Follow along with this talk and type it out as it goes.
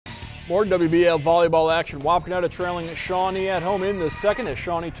More WBL volleyball action. Wapak trailing Shawnee at home in the second as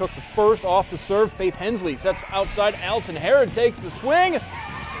Shawnee took the first off the serve. Faith Hensley sets outside. Allison Herod takes the swing.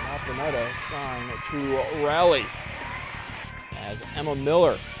 Wapak trying to rally as Emma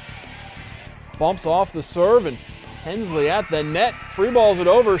Miller bumps off the serve and Hensley at the net. Free balls it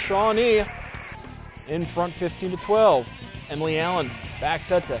over. Shawnee in front 15-12. Emily Allen back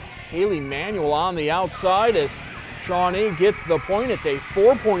set to Haley Manuel on the outside as Shawnee gets the point. It's a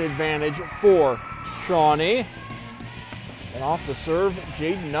 4-point advantage for Shawnee. And off the serve,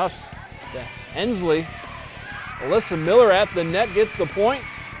 Jaden Nuss to Hensley. Alyssa Miller at the net gets the point.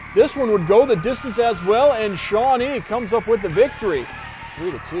 This one would go the distance as well, and Shawnee comes up with the victory,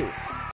 3-2.